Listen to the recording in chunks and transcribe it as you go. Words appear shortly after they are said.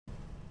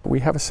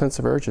We have a sense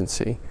of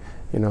urgency.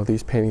 You know,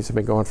 these paintings have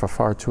been going for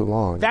far too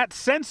long. That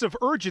sense of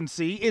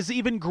urgency is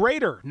even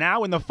greater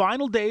now in the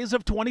final days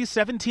of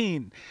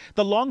 2017.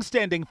 The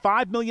long-standing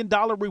 $5 million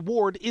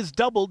reward is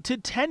doubled to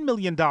 $10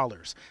 million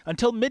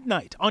until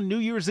midnight on New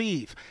Year's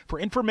Eve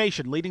for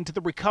information leading to the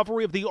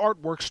recovery of the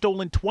artwork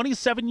stolen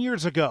 27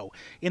 years ago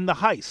in the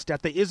heist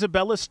at the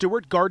Isabella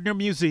Gardner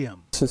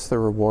Museum. Since the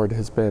reward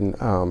has been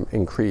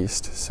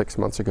increased 6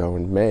 months ago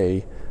in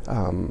May,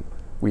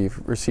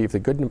 we've received a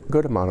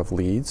good amount of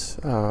leads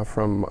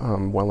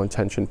from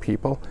well-intentioned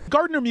people.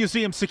 Gardner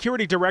Museum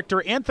Security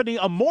Director Anthony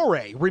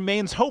Amore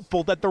remains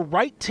hopeful that the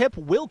right tip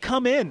will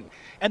come in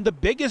and the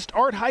biggest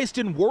art heist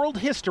in world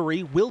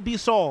history will be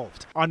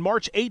solved. On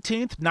March 18,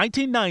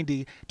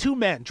 1990, two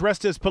men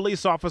dressed as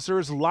police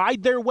officers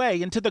lied their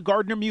way into the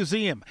Gardner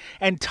Museum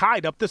and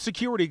tied up the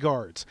security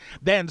guards,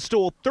 then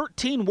stole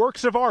 13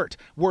 works of art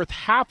worth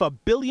 $500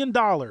 million,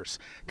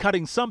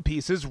 cutting some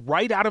pieces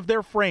right out of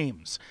their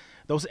frames.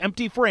 Those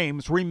empty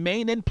frames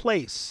remain in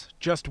place,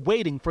 just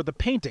waiting for the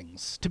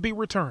paintings to be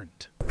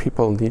returned.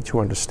 People need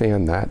to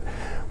understand that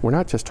we're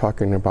not just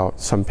talking about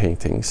some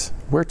paintings.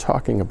 We're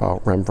talking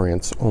about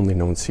Rembrandt's only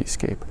known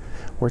seascape.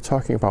 We're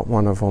talking about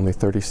one of only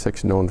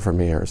 36 known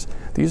Vermeers.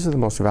 These are the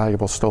most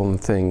valuable stolen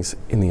things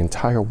in the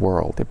entire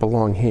world. They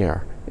belong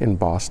here in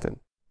Boston.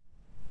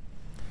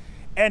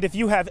 And if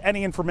you have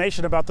any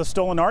information about the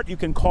stolen art, you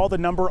can call the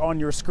number on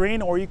your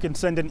screen, or you can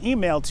send an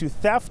email to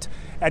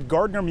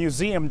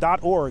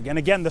theft@gardnermuseum.org. And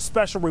again, the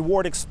special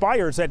reward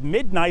expires at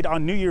midnight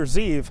on New Year's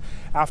Eve.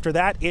 After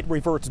that, it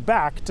reverts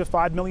back to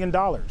 $5 million.